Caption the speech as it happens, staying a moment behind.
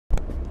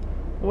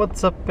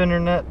What's up,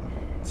 internet?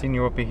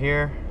 Senior Whoopi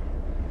here.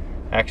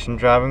 Action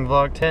driving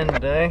vlog 10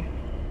 today.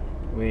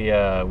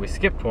 We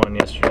skipped one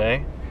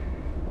yesterday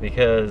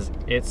because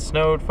it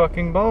snowed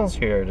fucking balls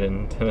here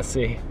in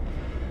Tennessee.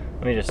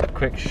 Let me just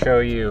quick show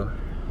you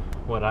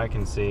what I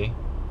can see.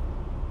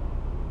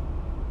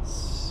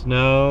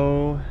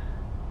 Snow,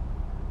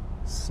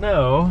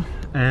 snow,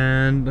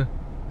 and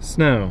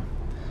snow.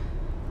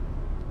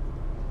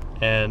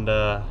 And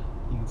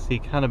you can see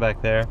kind of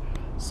back there,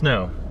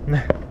 snow.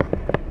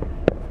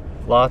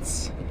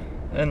 Lots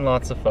and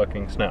lots of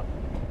fucking snow.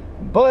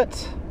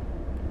 But,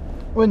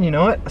 when you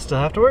know it, I still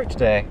have to work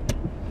today.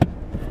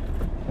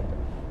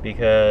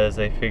 Because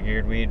they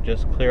figured we'd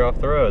just clear off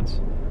the roads.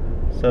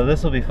 So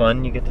this will be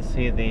fun. You get to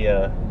see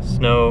the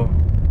snow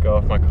go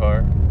off my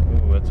car.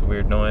 Ooh, that's a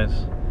weird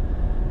noise.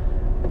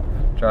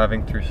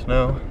 Driving through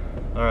snow.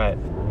 Alright.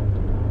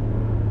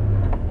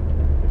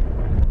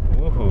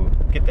 Woohoo,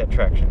 get that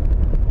traction.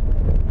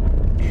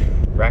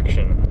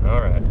 Traction,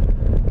 alright.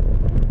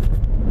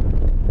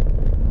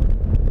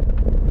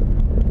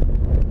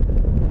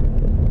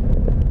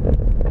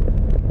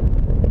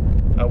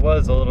 I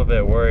was a little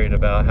bit worried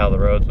about how the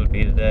roads would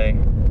be today,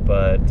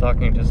 but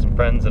talking to some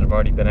friends that have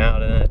already been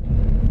out in it,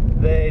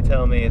 they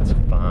tell me it's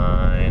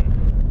fine.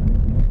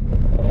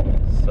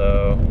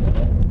 So,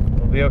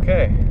 we'll be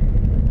okay.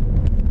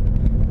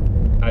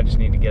 I just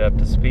need to get up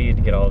to speed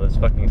to get all this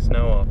fucking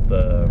snow off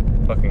the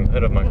fucking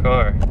hood of my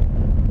car.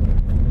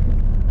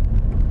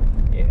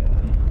 Yeah.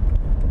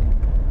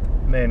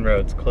 Main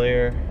road's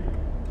clear.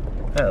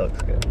 That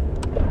looks good.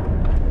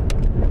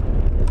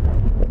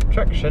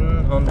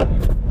 Traction Honda.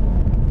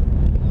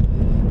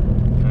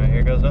 Alright,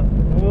 here goes up.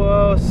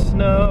 Whoa,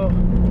 snow!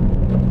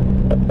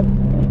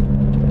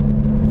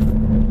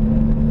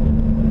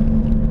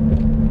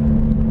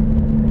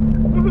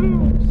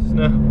 Woohoo!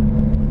 Snow.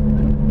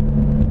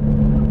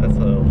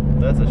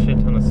 That's a shit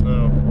ton of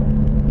snow.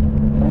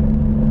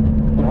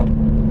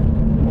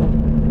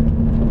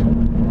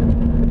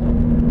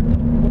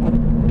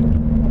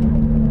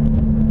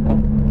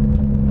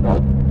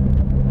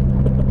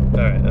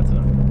 Alright, that's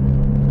enough.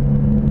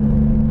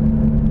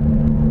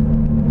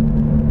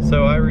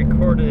 So I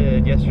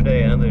recorded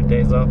yesterday another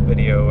Days Off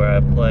video where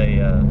I play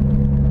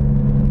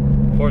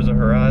Forza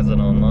Horizon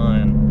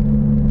online.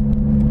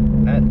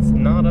 That's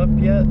not up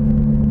yet,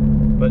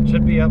 but it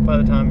should be up by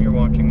the time you're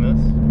watching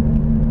this.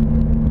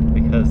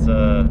 Because,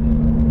 I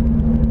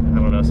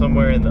don't know,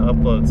 somewhere in the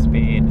upload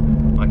speed,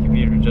 my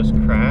computer just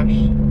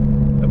crashed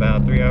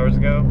about 3 hours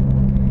ago.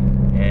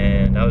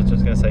 And I was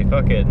just gonna say,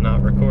 fuck it,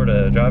 not record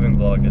a driving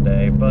vlog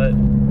today, but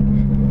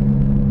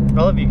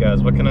I love you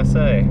guys, what can I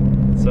say?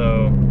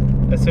 So,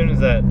 as soon as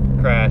that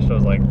crashed, I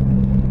was like,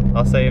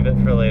 I'll save it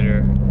for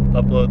later,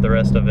 upload the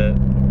rest of it.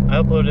 I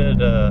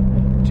uploaded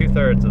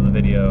 2/3 of the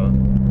video,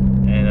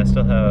 and I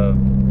still have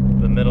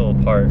the middle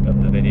part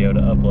of the video to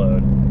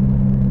upload.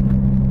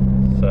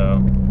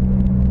 So,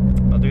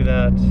 I'll do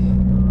that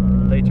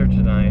later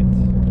tonight,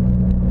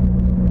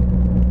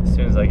 as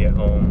soon as I get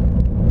home.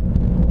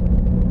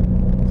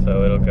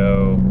 So it'll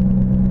go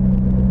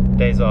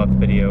Days Off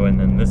video and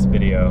then this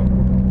video.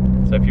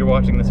 So if you're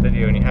watching this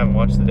video and you haven't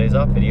watched the Days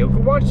Off video, go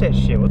watch that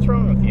shit. What's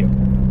wrong with you?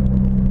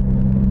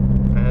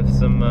 I have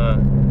some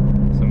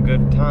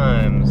good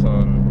times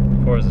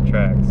on Forza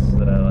tracks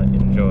that I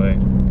enjoy.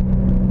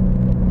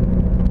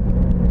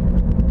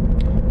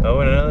 Oh,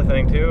 and another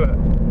thing too,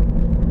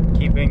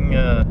 keeping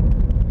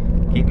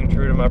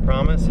true to my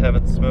promise,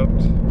 haven't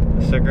smoked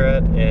a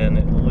cigarette in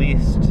at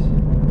least,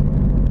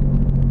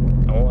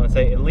 I want to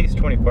say at least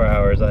 24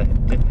 hours. I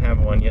didn't have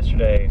one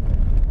yesterday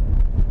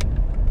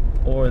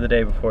or the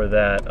day before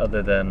that,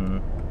 other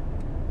than,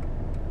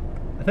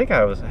 I think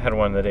I had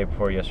one the day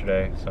before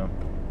yesterday, so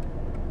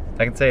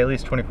I can say at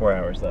least 24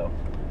 hours though.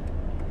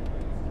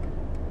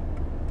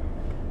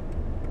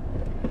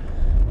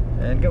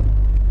 And go.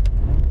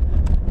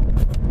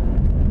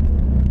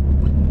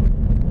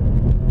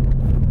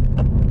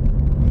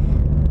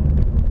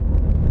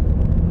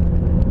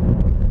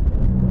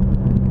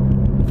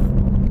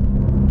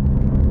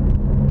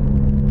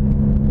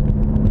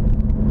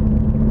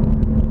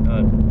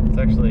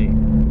 Actually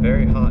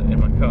very hot in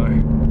my car.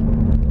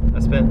 I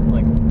spent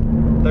like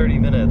 30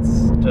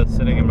 minutes just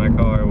sitting in my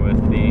car with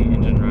the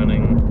engine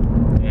running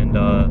and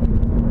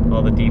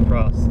all the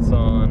defrosts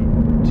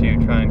on to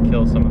try and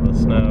kill some of the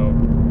snow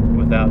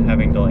without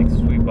having to like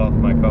sweep off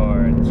my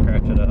car and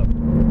scratch it up.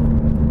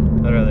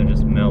 I'd rather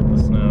just melt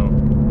the snow.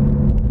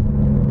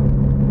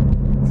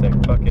 Say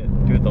fuck it,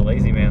 do it the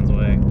lazy man's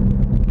way.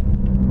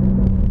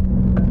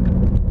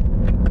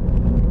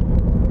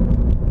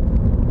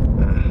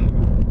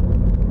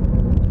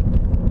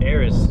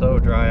 Air is so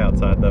dry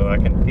outside though, I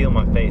can feel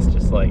my face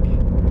just like,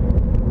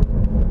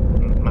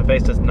 my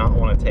face does not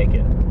want to take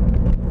it.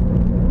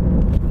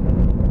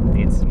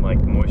 Needs some like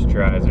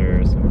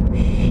moisturizer or some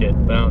shit,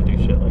 but I don't do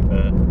shit like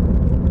that.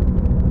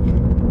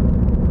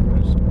 I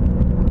just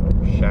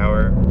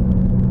shower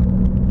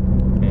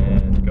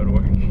and go to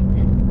work.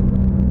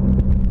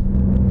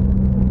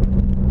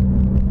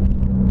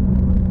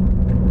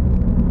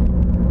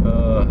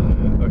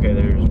 Okay,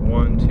 there's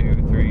 1, 2,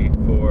 3,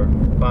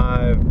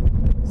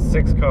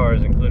 6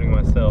 cars, including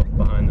myself,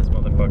 behind this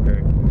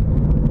motherfucker.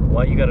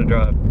 Why you gotta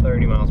drive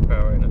 30 miles per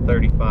hour in a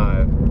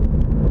 35,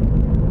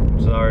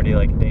 which is already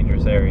like a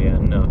dangerous area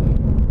enough.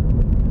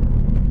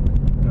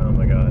 Oh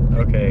my god.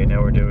 Okay,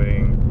 now we're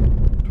doing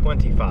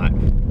 25.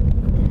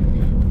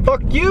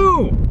 Fuck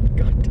you!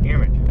 God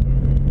damn it.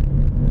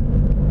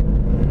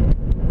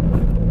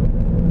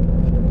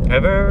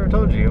 Have I ever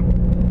told you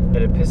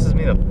that it pisses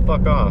me the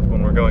fuck off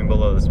when we're going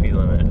below the speed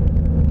limit?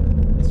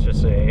 It's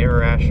just an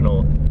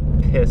irrational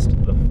pissed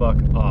the fuck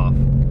off.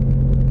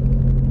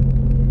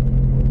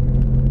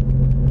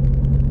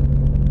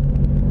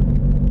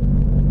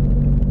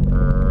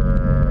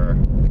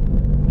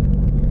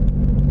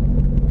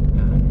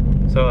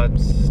 So I'm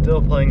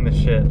still playing the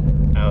shit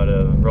out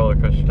of Roller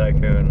Coaster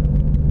Tycoon.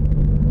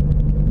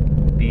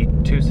 Beat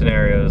 2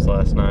 scenarios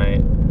last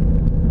night.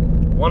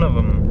 One of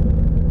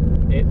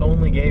them, it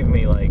only gave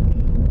me like,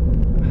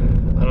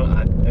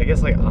 I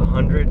guess like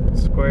 100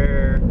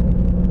 square,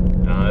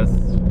 no, it's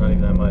not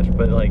even that much,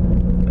 but like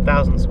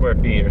 1,000 square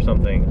feet or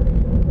something.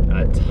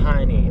 A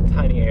tiny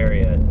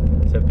area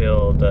to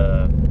build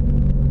a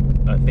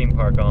theme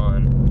park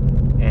on,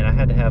 and I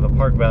had to have a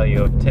park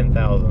value of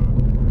 10,000.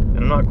 And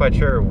I'm not quite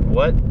sure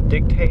what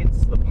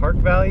dictates the park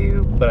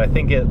value, but I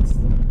think it's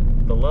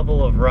the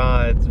level of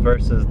rides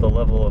versus the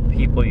level of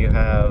people you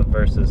have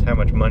versus how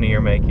much money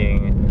you're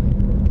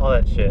making, all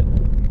that shit.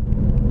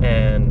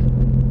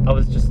 And I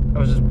was just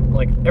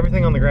like,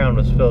 everything on the ground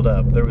was filled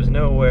up. There was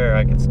nowhere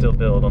I could still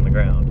build on the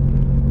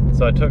ground.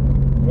 So I took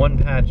one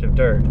patch of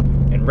dirt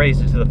and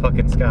raised it to the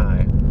fucking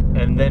sky,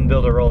 and then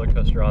built a roller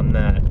coaster on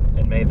that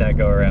and made that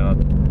go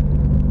around.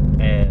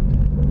 And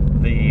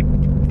the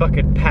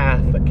fucking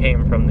path that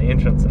came from the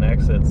entrance and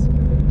exits,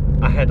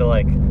 I had to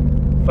like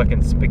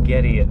fucking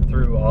spaghetti it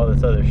through all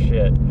this other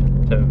shit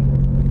to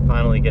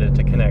finally get it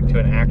to connect to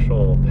an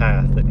actual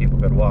path that people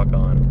could walk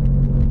on.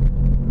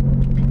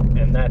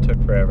 And that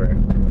took forever.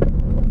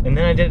 And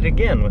then I did it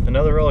again with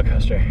another roller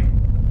coaster.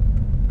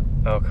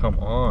 Oh, come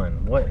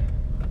on. What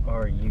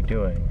are you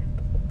doing?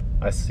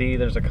 I see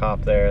there's a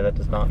cop there. That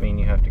does not mean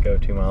you have to go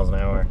 2 miles an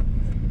hour.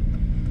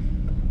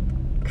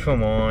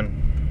 Come on.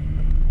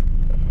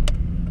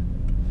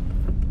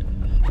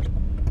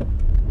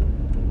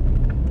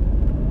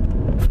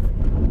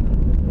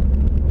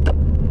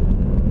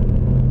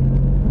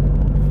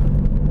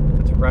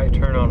 Right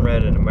turn on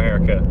red in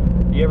America.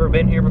 You ever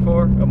been here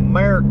before?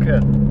 America!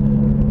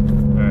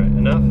 Alright,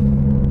 enough.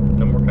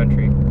 No more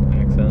country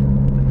accent.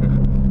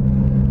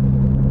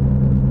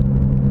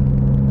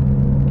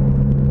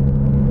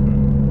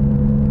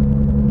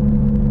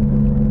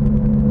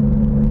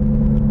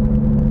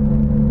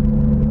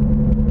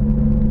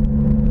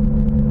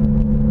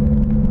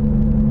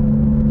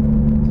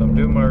 So I'm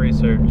doing my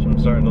research. I'm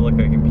starting to look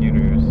at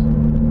computers.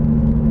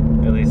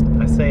 At least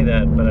I say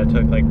that, but I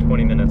took like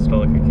 20 minutes to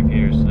look at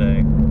computers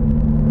today.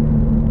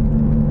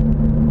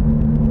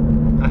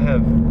 I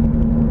have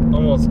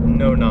almost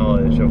no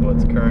knowledge of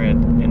what's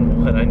current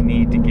and what I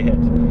need to get.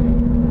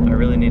 I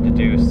really need to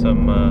do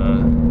some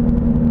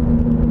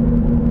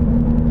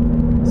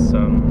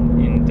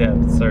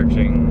in-depth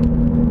searching,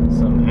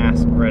 some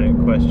Ask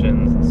Reddit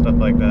questions and stuff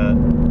like that.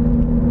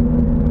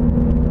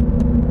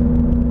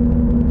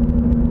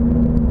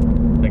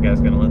 That guy's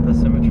gonna let the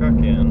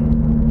semi-truck in.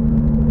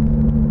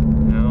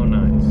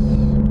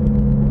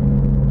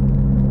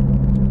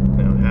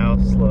 How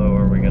slow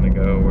are we gonna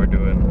go? We're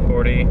doing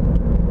 40,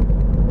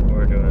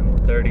 we're doing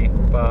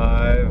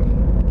 35,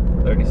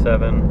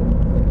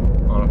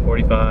 37, on a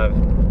 45.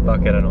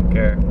 Fuck it, I don't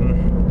care.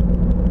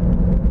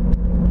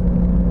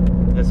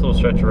 This little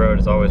stretch of road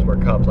is always where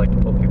cops like to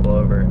pull people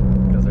over,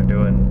 because they're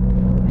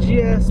doing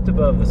just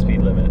above the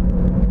speed limit.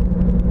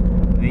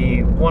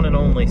 The one and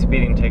only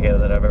speeding ticket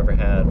that I've ever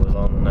had was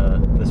on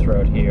this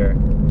road here,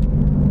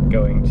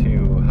 going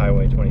to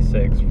Highway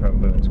 26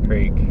 from Boone's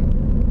Creek.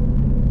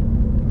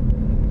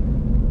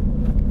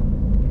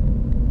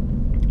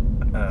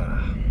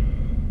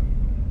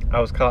 I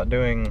was caught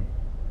doing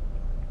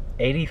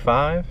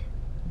 85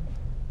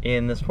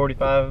 in this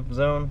 45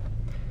 zone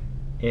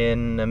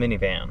in a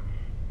minivan.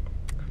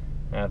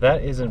 Now, if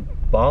that isn't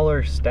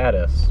baller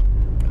status,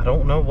 I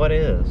don't know what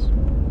is.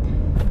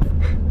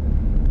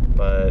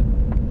 But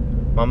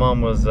my mom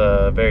was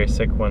very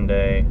sick one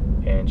day,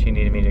 and she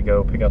needed me to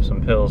go pick up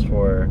some pills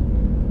for her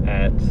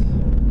at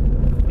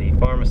the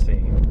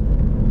pharmacy.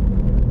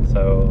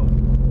 So,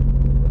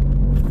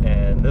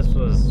 and this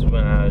was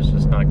when I was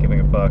just not giving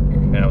a fuck,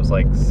 and I was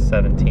like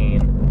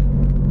 17,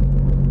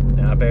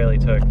 and I barely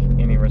took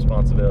any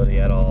responsibility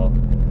at all.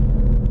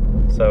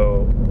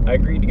 So I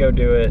agreed to go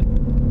do it,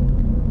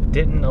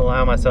 didn't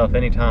allow myself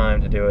any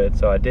time to do it,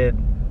 so I did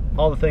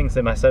all the things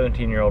that my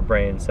 17-year-old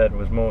brain said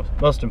was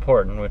most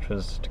important, which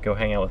was to go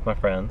hang out with my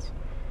friends.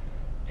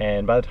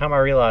 And by the time I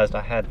realized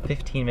I had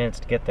 15 minutes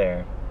to get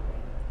there,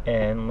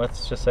 and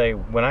let's just say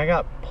when I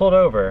got pulled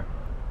over,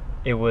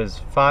 it was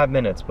 5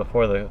 minutes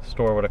before the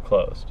store would have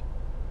closed.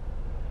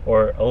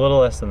 Or a little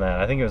less than that.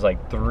 I think it was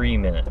like 3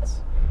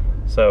 minutes.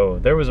 So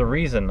there was a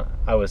reason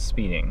I was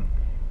speeding.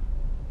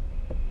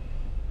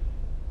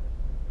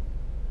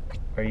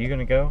 Are you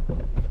gonna go?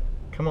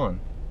 Come on,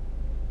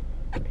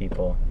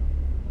 people.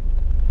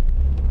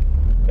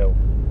 No.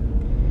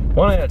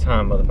 One at a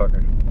time,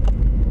 motherfucker.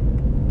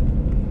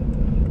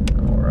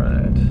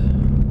 Alright.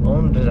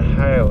 On to the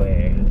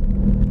highway.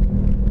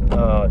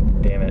 Oh,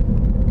 damn it.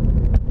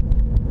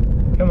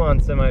 Come on,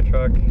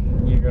 semi-truck.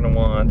 You're gonna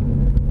want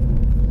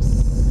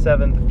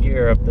 7th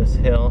gear up this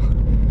hill.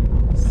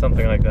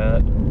 Something like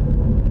that.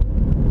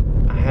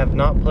 I have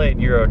not played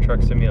Euro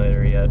Truck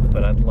Simulator yet,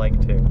 but I'd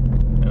like to.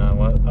 And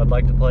I'd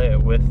like to play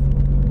it with,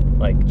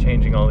 like,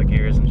 changing all the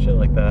gears and shit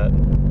like that.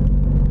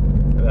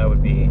 That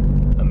would be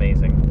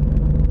amazing.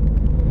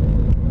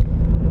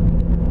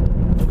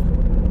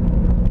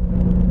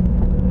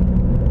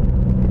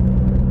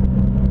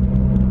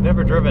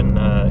 Never driven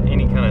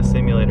any kind of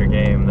simulator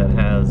game that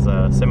has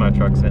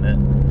semi-trucks in it.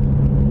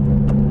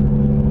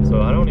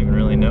 So I don't even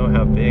really know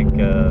how big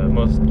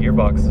most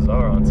gearboxes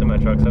are on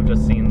semi-trucks. I've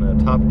just seen the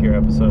Top Gear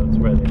episodes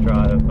where they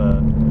drive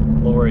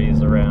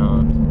lorries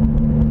around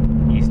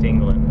East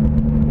England.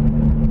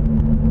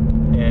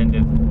 And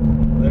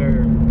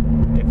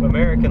if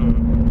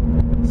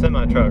American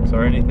semi-trucks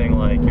are anything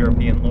like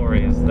European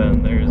lorries,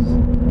 then there's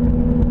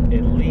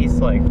at least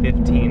like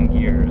 15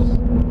 gears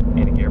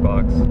in a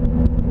gearbox.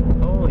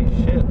 Holy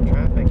shit,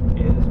 traffic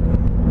is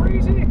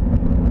crazy.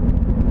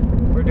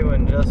 We're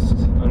doing just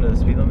under the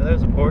speed limit.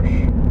 There's a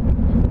Porsche.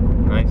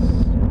 Nice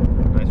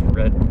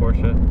red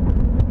Porsche.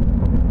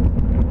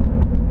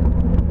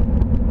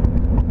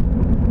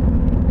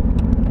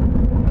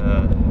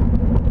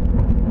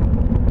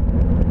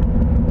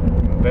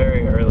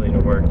 Very early to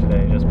work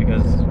today just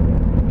because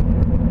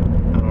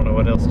I don't know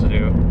what else to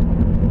do.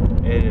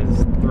 It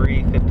is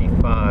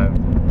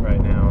 3:55 right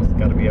now. It's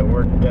got to be at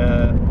work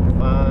at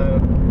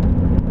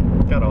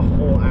 5. Got a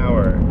whole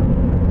hour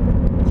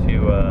to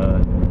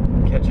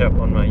catch up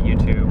on my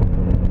YouTube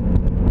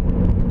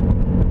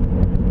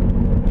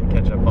and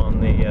catch up on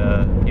the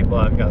people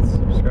I've got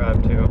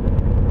subscribed to.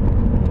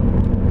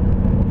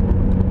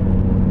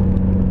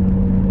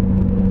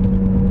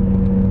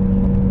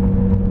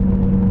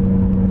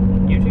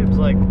 YouTube's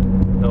like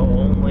the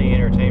only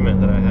entertainment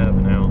that I have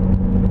now,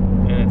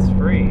 and it's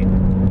free.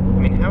 I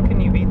mean, how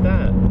can you beat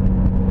that?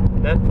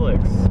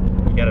 Netflix,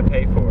 you gotta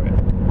pay for it.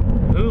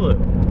 Hulu,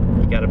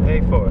 you gotta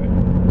pay for it.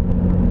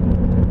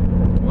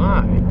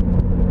 Why?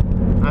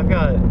 I've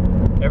got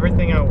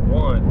everything I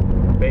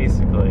want,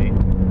 basically,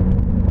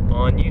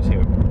 on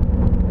YouTube.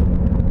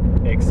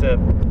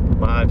 Except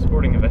live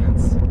sporting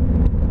events,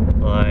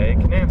 like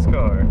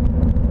NASCAR.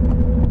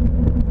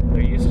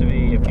 There used to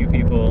be a few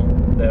people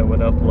that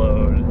would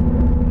upload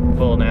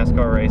full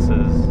NASCAR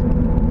races,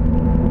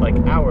 like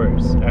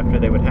hours after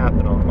they would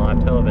happen on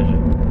live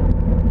television.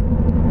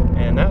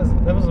 And that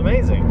was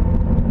amazing.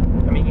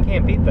 I mean, you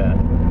can't beat that.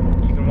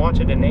 You can watch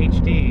it in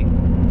HD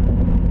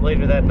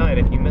later that night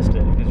if you missed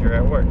it because you're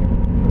at work.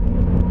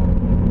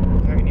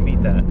 How can you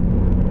beat that?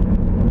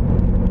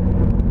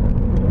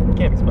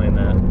 Can't explain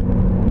that.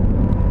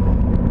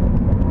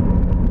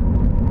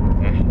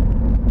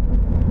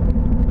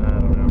 I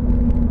don't know.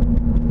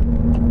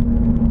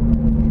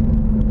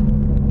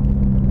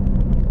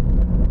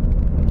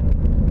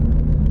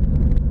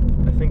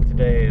 I think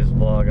today's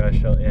vlog I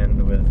shall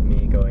end with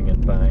me going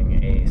and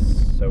buying a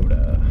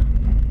soda.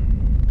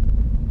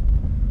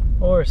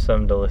 Or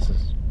some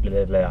delicious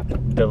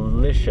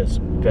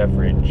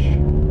beverage.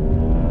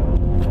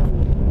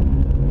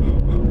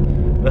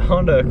 The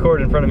Honda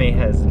Accord in front of me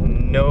has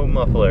no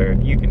muffler.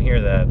 You can hear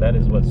that. That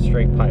is what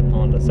straight pipe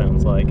Honda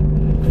sounds like.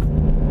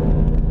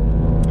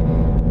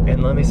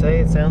 And let me say,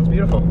 it sounds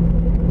beautiful.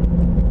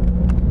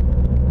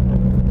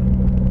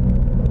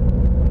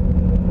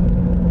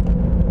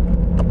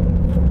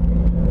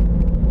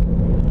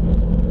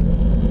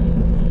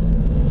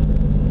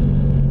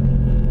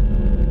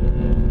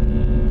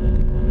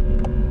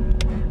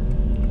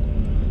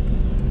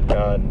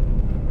 God.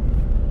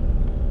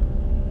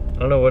 I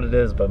don't know what it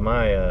is, but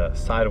my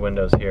side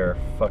windows here are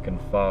fucking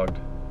fogged.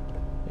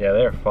 Yeah,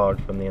 they're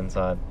fogged from the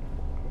inside.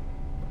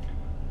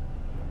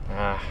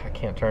 I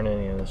can't turn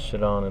any of this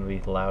shit on. It'll be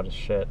loud as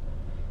shit.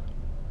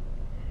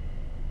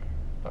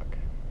 Fuck.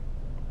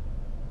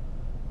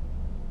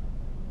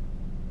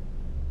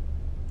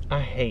 I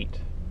hate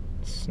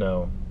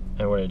snow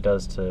and what it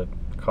does to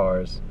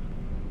cars.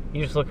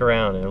 You just look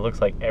around and it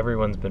looks like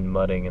everyone's been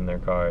mudding in their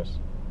cars.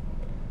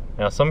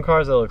 Now, some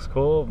cars it looks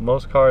cool.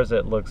 Most cars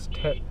it looks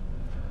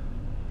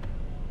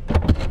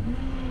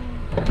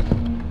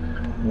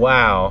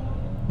wow,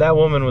 that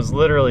woman was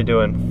literally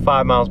doing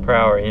 5 miles per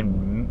hour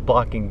in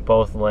blocking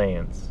both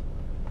lanes.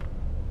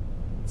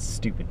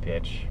 Stupid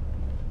bitch.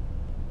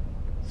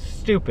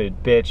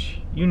 Stupid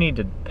bitch. You need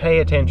to pay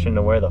attention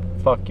to where the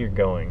fuck you're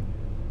going.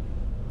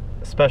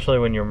 Especially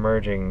when you're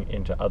merging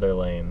into other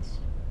lanes.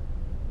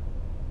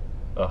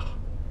 Ugh.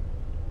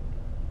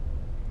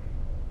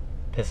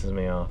 Pisses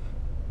me off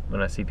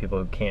when I see people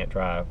who can't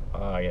drive.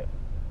 Oh, I get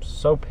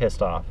so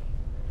pissed off.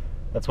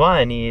 That's why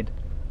I need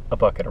a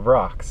bucket of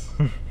rocks.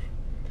 And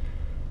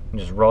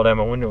just roll down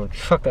my window and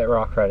chuck that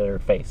rock right at her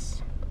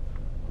face.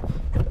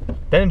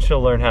 Then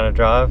she'll learn how to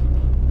drive.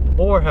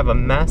 or have a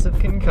massive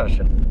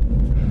concussion.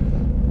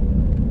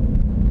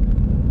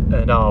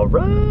 And I'll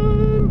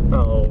run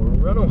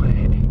away.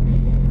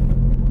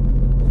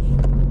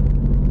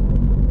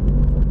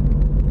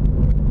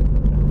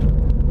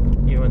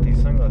 Even with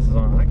these sunglasses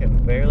on, I can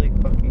barely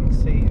fucking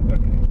see.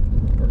 Okay,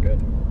 we're good.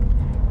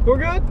 We're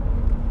good?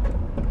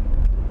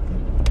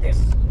 Yes.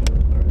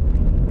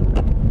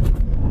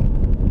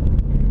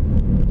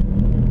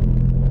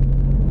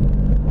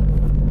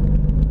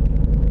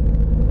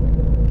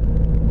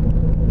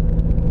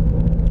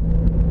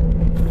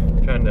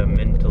 Trying to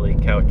mentally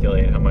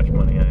calculate how much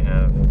money I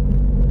have.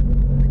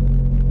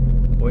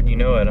 Would you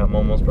know it, I'm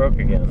almost broke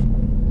again.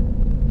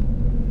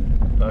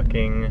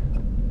 Fucking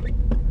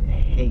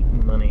hate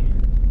money.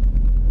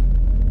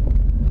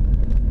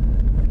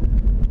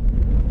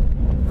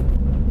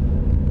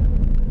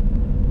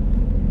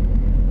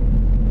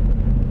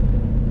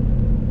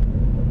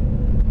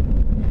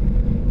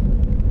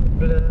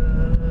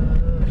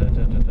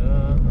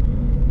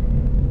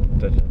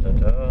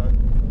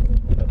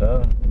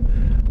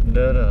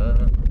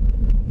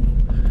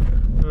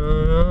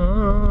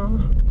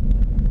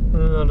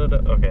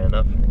 Okay,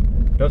 enough.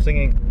 No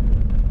singing.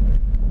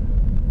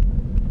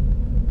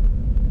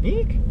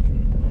 Eek.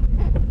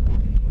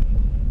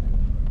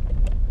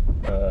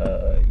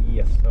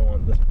 Yes, I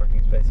want this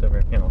parking space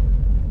over here.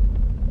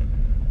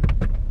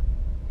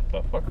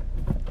 The fuck?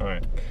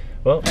 Alright.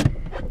 Well,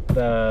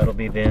 that'll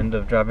be the end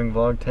of driving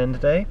vlog 10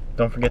 today.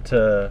 Don't forget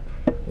to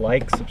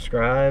like,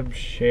 subscribe,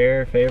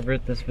 share,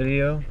 favorite this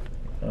video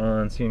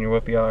on Senior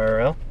Whoopi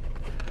IRL.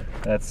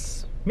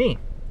 That's me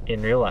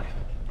in real life.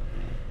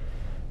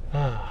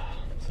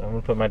 So I'm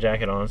gonna put my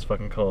jacket on, it's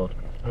fucking cold.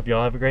 Hope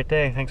y'all have a great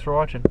day. Thanks for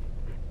watching.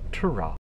 Ta-ra.